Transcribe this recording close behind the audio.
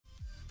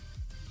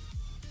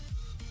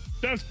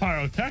That's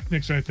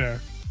pyrotechnics right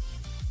there.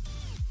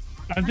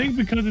 I think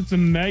because it's a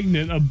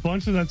magnet, a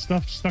bunch of that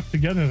stuff stuck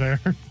together there.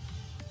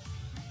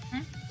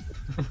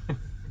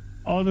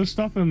 All the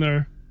stuff in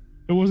there.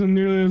 It wasn't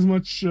nearly as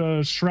much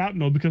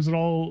shrapnel because it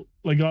all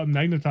like got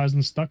magnetized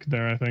and stuck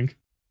there, I think.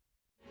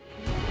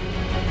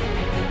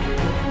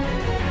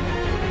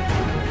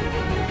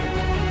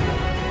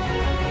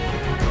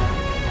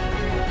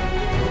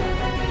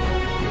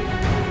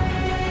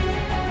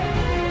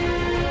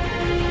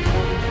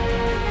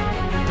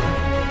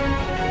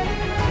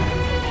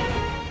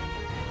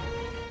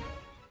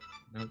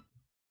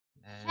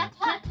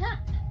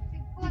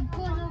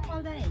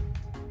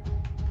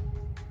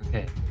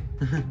 Okay.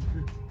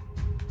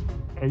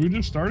 Are we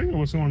just starting or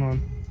what's going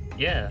on?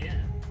 Yeah.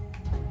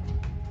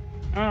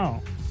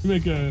 Oh, you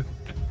make a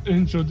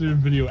intro to your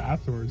video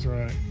afterwards,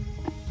 right?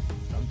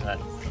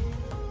 Sometimes.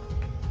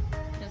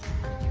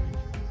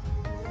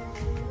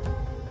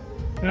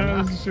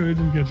 Yeah, this is true. We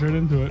didn't get right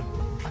into it.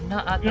 I'm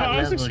not at that Yeah,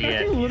 I was level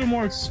expecting yet. a little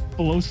more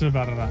explosive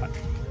out of that.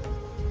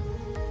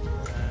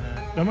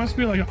 That must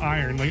be like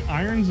iron. Like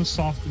iron's a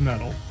soft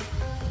metal.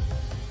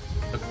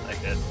 Looks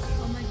like it.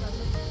 Oh my god.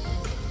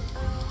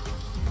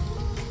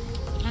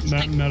 That's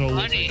That like metal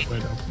looks putty. like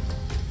Play-Doh.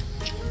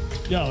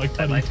 Yeah, like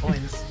I like putty.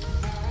 coins.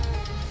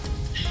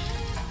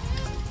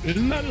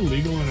 Isn't that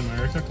illegal in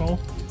America, Cole?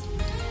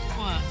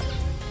 What?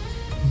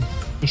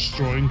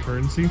 Destroying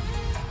currency?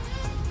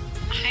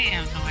 I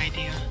have no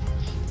idea.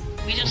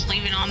 We just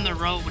leave it on the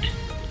road.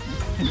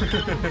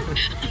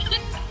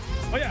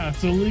 Oh yeah,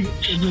 it's illegal.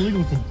 It's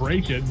illegal to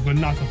break it, but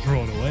not to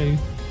throw it away.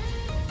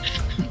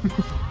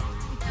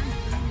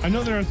 I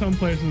know there are some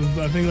places.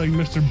 I think like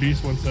Mr.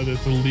 Beast once said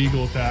it's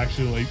illegal to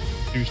actually like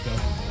do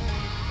stuff.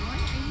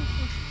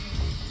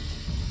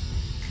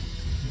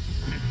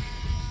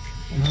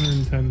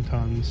 110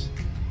 tons.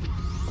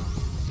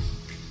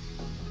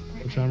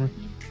 Sledgehammer.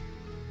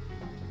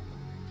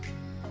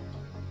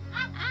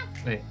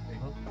 Wait,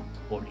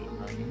 40.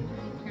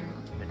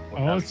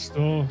 Oh, it's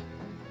still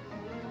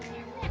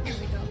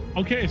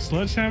okay.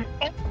 Sledgehammer.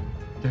 Oh,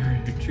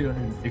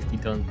 360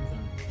 tons.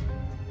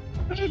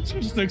 it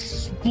just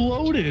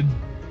exploded.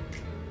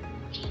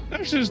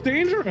 That's just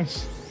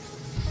dangerous.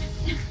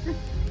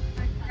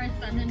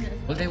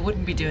 Well, they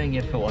wouldn't be doing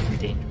it if it wasn't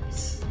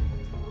dangerous.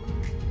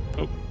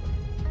 Oh,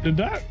 did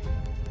that?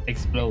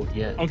 Explode,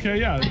 yeah. Okay,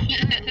 yeah.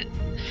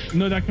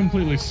 No, that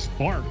completely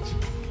sparked.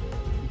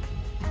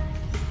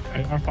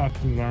 Okay, our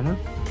Fox's armor.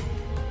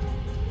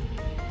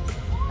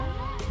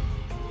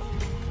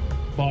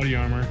 Body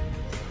armor.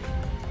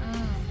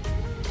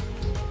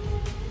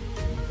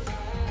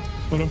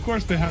 But of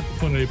course they have to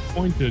put a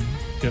pointed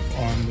tip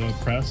on the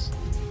press.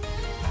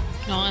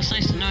 No, it's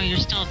nice to know you're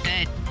still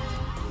dead.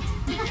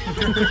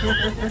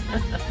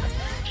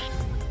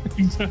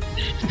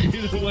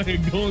 Either way,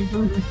 going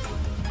through.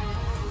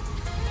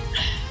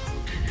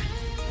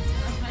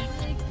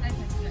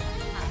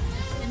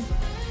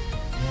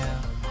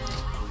 Yeah.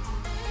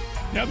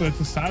 Yeah, but it's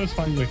a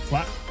satisfyingly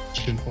flat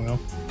tinfoil.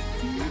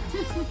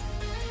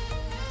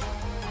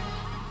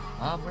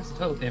 Where's the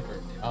toilet paper?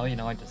 Oh, you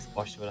know, I just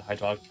washed it with a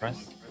hydraulic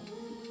press.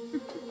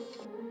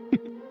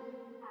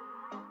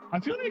 I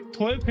feel like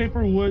toilet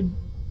paper would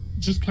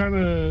just kind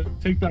of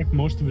take back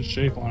most of its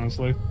shape,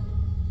 honestly.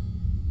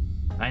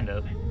 Kind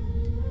of.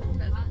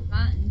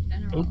 Not in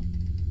general.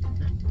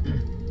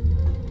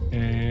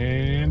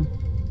 And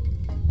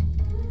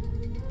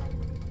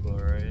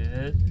For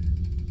it.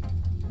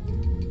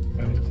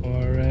 ready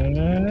for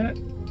it.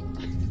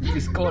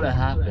 It's gonna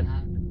happen.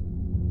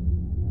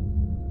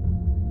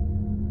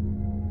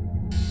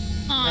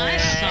 Oh,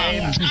 that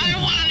sucked. I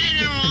wanted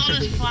them all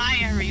to fly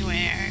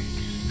everywhere.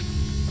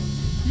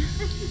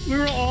 We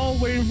were all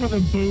waiting for the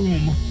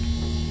boom.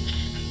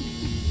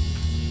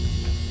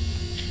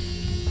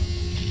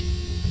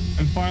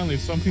 And finally,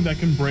 something that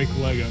can break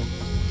Lego.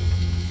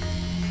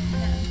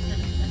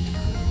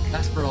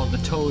 That's for all the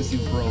toes you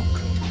broke.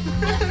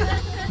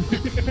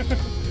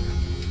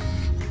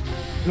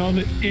 And all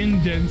the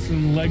indents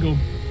and Lego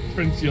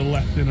prints you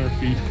left in our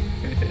feet.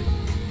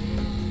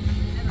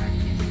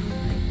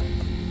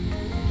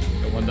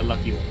 The one, the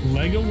lucky one.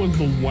 Lego was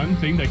the one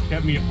thing that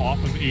kept me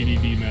off of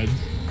ADD meds.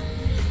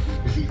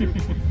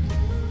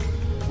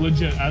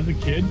 Legit, as a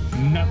kid,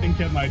 nothing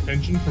kept my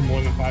attention for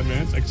more than 5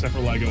 minutes except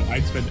for Lego.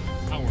 I'd spend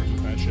hours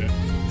with that shit.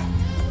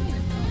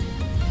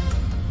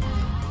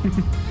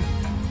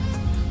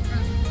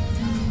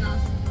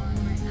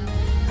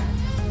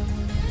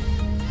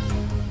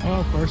 Oh,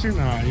 of course you're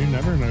not. You're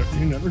never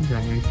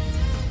growing.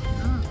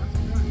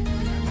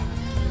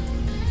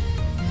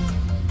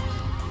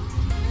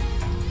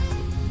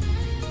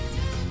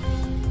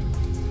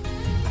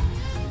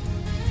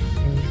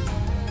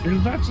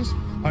 Is that just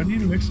honey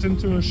mixed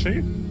into a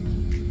shape?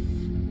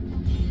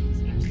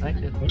 Seems like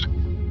it. It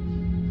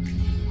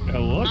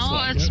looks No,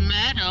 like it's it.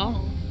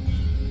 metal.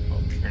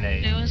 Oh,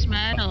 grenade. It was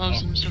metal of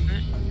some sort.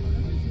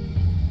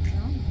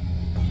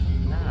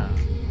 Nah.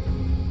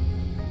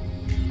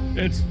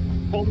 It's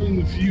pulling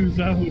the fuse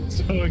out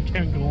so it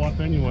can't go off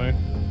anyway.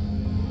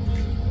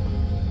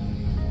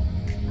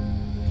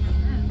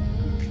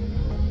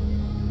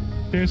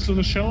 Okay, so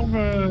the shell of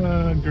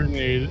a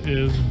grenade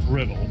is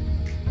brittle.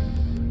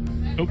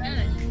 Oh.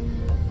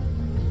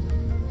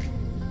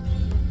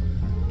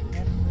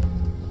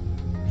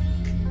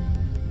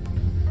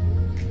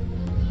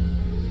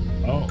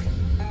 Oh.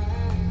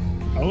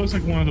 That looks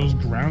like one of those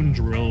ground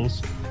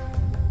drills.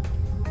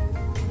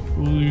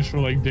 We'll use for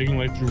like digging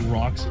like through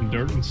rocks and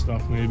dirt and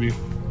stuff, maybe.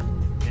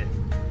 Yeah.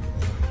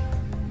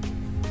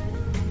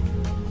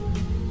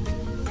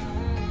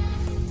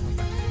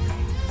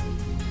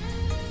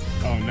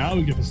 Oh, now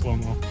we get the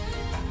slow-mo.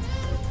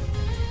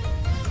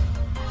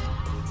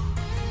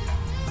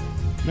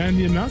 Man,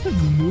 the amount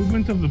of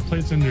movement of the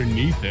plates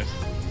underneath it.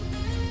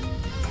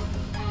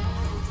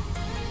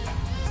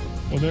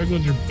 Well, there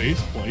goes your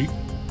base plate.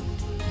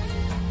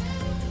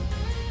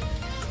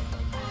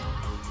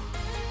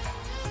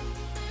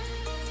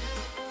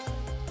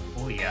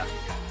 Oh yeah.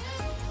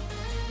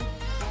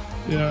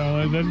 Yeah,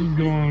 like that's just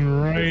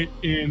going right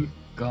in.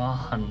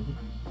 Gone.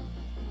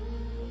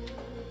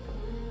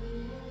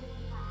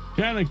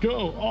 Can it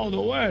go all the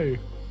way?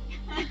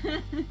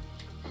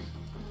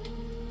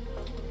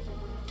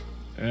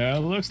 Yeah,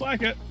 looks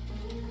like it.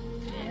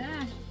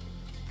 Yeah.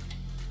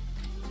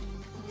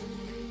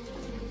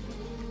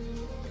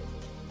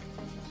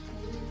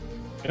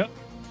 Yep.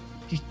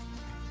 Just...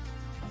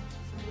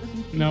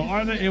 Now,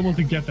 are they able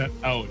to get that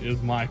out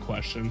is my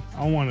question.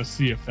 I want to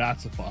see if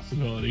that's a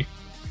possibility.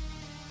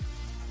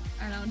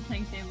 I don't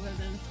think they will.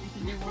 There's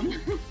a new one.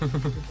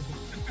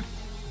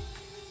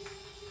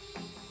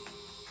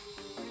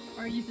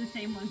 Or use the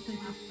same one since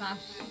it's flash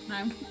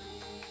now.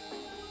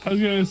 I was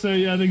gonna say,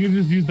 yeah, they could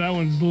just use that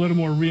one just a little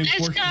more It's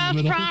reinforced in the got a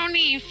middle.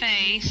 frowny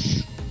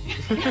face.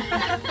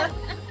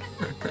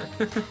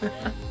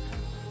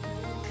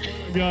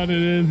 God,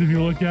 it is if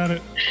you look at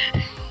it.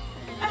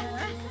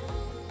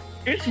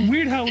 It's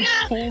weird how it's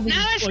Yeah, folded.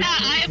 now it's like,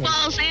 got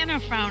eyeballs and a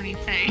frowny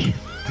face.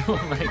 Oh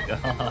my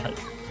god.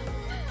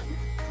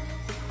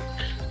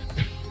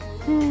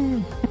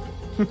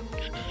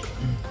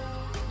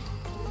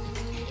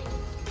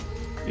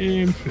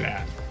 In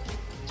flat.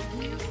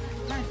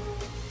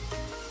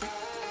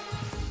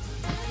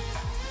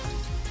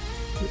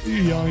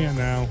 You're yelling at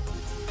now.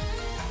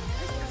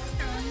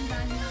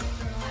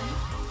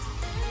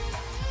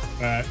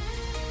 Right.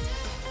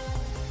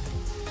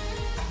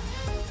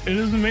 It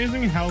is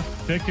amazing how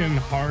thick and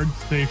hard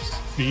safes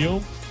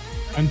feel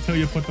until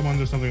you put them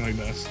under something like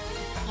this.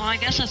 Well, I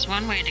guess that's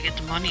one way to get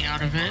the money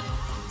out of it.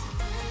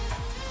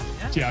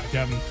 Yeah, if you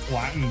haven't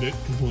flattened it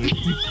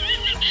completely.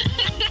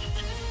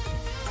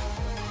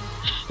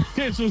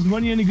 Okay, so is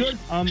money any good?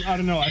 I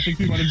don't know. I think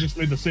we might have just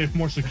made the safe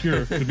more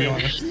secure, to be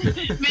honest.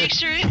 Make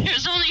sure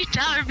there's only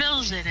dollar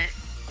bills in it.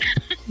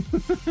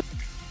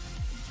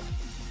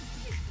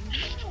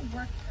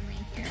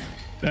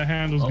 That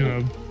handle's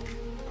gonna...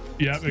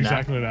 Yep, Snap.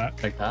 exactly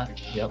that. Like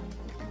that? Yep.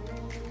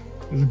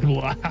 It's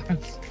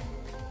glass.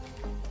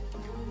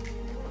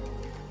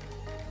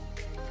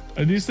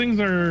 These things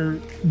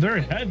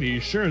they're heavy,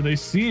 sure. They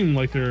seem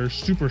like they're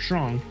super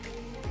strong,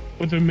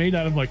 but they're made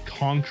out of like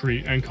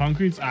concrete, and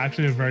concrete's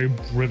actually a very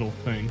brittle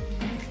thing.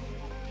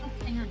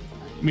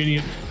 Meaning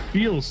it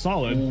feels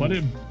solid, but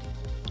it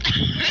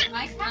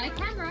My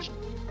camera.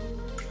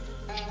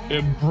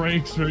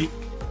 breaks right.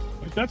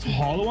 Like that's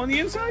hollow on the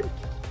inside?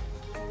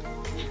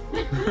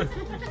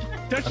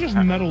 That's just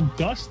metal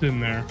dust in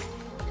there.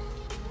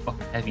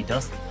 Fucking heavy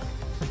dust.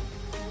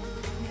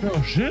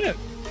 Oh shit.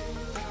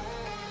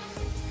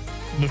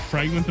 The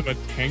fragment of a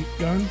tank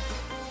gun?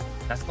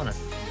 That's gonna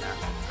snap.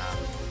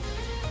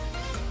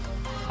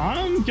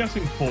 I'm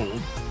guessing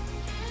fold.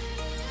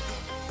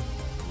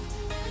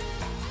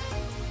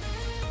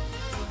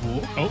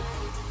 Oh.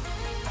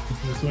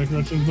 Looks like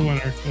Russia's the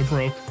winner. It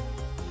broke.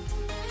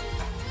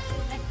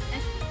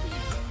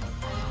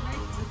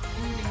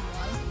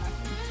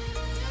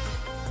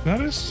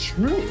 That is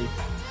true.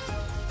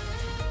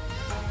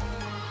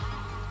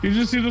 You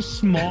just see the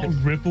small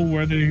ripple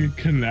where they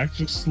connect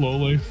just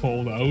slowly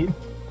fold out.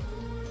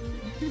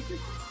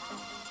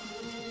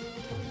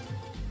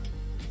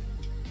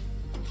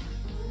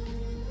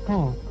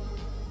 Oh.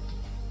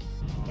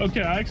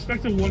 Okay, I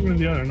expected one or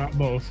the other, not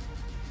both.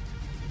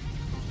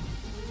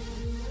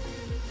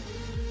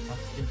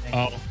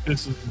 Oh,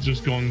 this is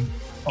just going...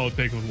 Oh,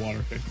 take with water.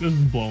 Okay, this is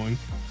blowing.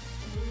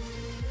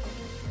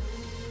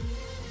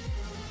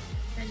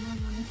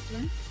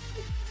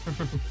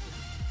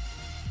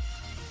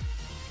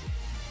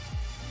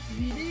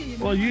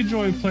 Well, you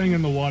enjoy playing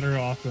in the water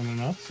often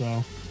enough,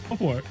 so go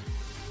for it.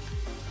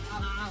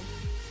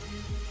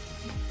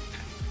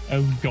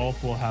 As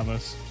golf will have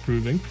us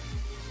proving.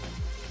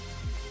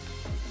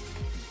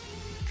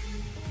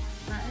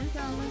 That is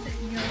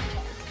always your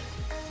fault.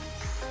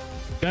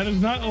 That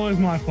is not always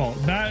my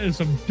fault. That is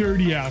some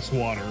dirty ass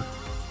water.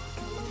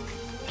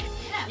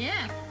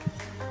 Yeah.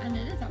 And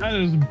it is. That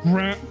is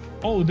brand.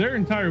 Oh, their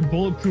entire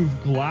bulletproof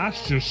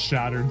glass just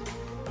shattered.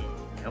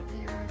 Yep.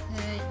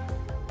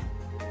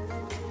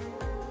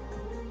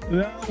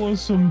 That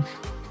was some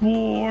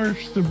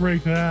force to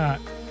break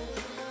that.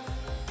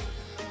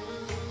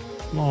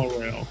 Small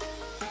rail.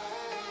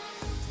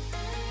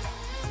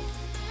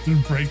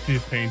 and break the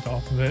paint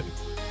off of it.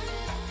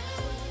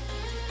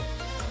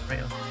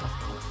 Rail. That's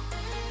cool.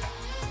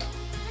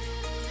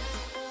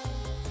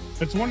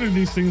 It's wonder if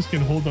these things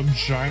can hold up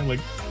giant, like,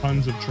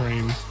 tons of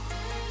trains.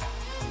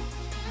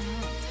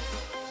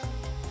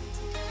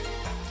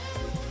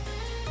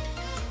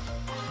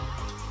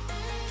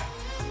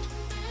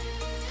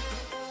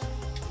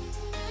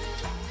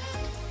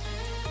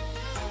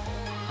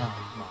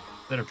 Oh, come on.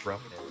 Could have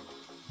broke it.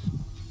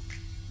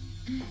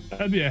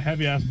 That'd be a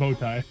heavy ass bow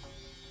tie.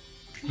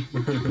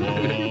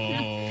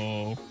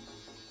 Whoa.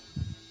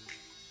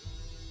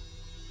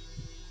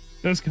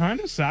 That's kind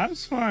of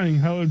satisfying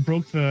how it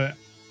broke the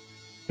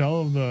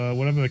shell of the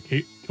whatever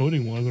the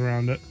coating was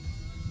around it.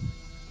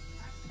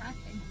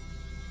 Cracking.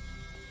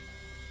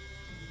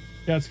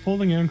 Yeah, it's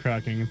folding and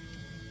cracking.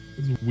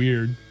 It's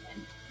weird.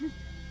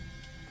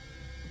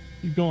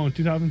 Keep going.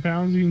 2,000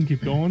 pounds. You can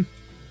keep going.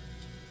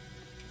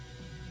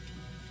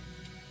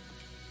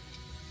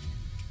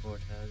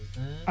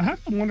 4,000. I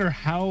have to wonder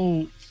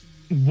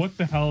what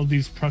the hell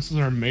these presses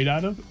are made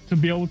out of to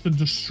be able to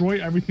destroy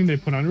everything they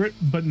put under it,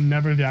 but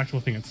never the actual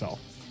thing itself.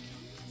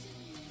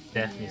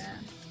 Definitely Yeah.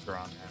 some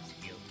strong ass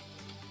steel.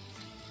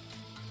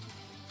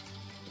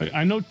 Like,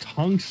 I know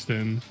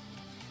tungsten.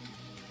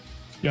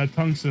 Yeah,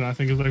 tungsten I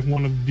think is like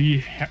one of the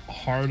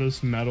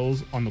hardest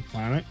metals on the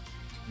planet,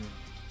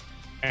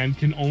 and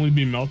can only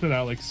be melted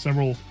at like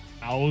several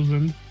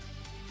thousand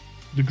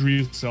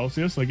degrees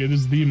Celsius. Like, it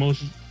is the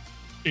most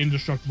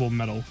indestructible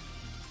metal.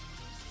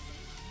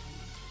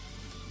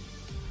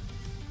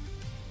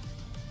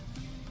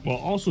 While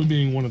also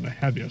being one of the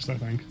heaviest, I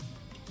think.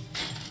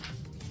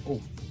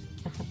 Oh.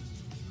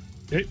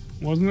 It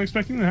wasn't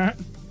expecting that.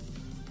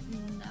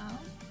 No.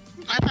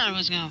 I thought it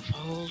was gonna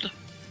fold.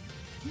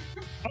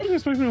 I was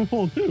expecting it to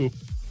fold too.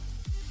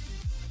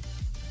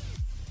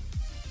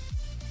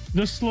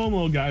 The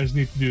slow-mo guys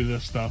need to do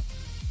this stuff.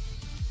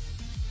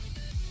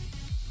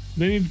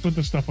 They need to put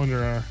this stuff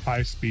under our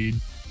high speed.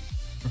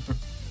 I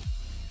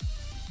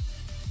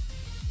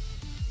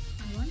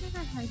wonder if a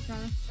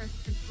hydraulic press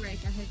could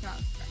break a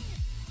hydraulic press.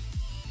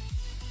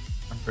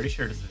 I'm pretty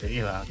sure there's a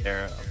video out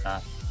there of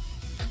that.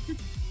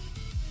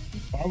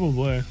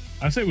 Probably.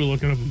 I say we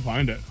look it up and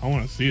find it. I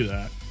want to see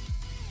that.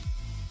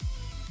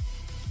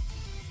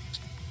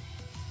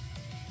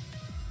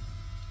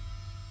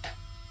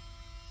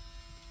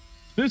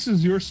 This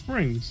is your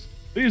springs.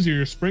 These are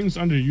your springs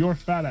under your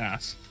fat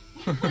ass.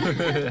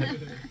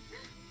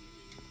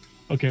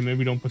 Okay,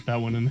 maybe don't put that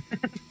one in there.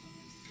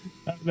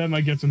 that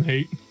might get some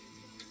hate.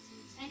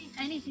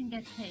 Anything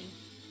gets hate.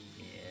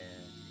 Yeah.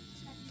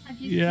 Have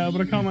you Yeah,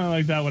 but a seen, comment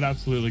like that would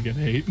absolutely get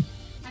hate.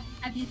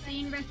 have you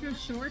seen retro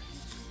shorts?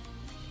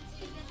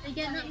 They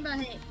get nothing but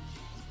hate.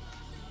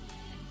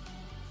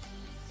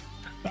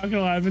 Not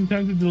gonna lie, I've been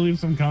tempted to leave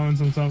some comments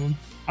on some of them.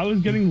 I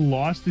was getting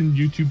lost in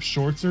YouTube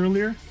Shorts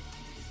earlier.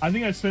 I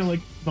think I spent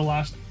like the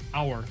last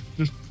hour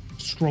just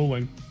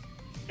scrolling,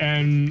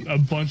 and a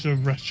bunch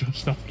of retro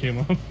stuff came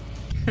up.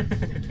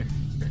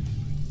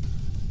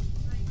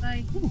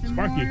 Like, Ooh, the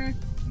Sparky.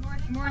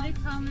 more they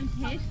comment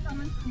hate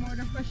comments, the more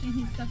they're pushing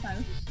his stuff out.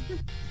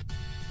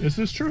 This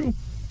is true.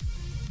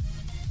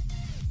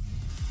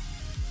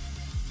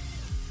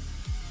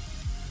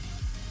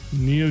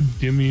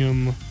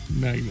 Neodymium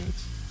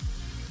magnets.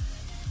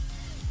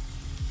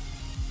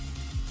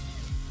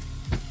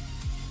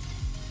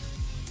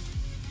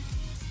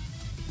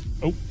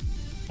 Oh,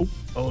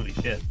 Holy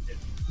shit.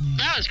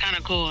 That was kind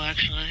of cool,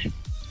 actually.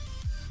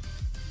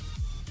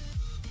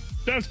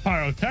 that's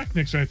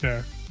pyrotechnics right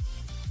there.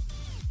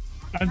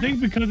 I think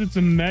because it's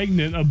a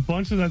magnet, a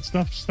bunch of that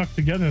stuff stuck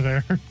together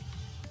there.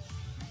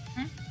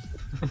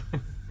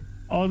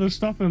 All the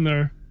stuff in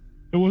there.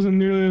 It wasn't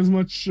nearly as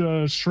much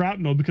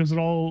shrapnel because it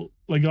all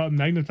like got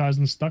magnetized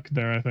and stuck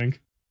there, I think.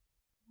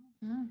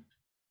 Oh.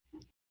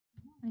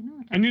 I know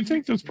what And you'd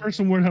think this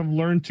person would have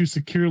learned to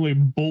securely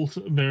bolt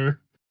their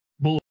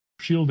bullet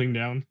shielding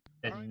down.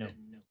 Then no.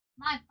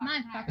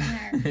 my fucking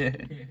hair.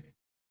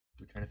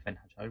 We're trying to find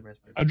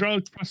hydraulic press.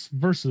 Hydraulic press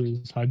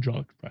versus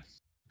hydraulic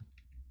press.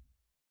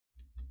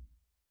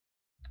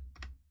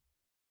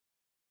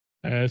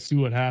 Let's see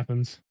what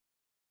happens.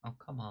 Oh,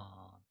 come on.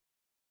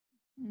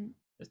 Mm.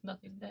 There's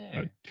nothing A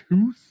there.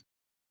 tooth?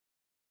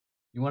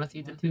 You want to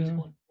see the tooth Yeah.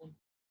 one?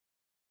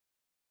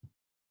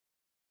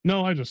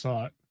 No, I just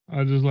saw it.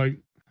 I just like,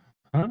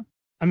 huh?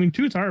 I mean,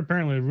 tooths are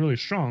apparently really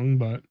strong,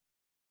 but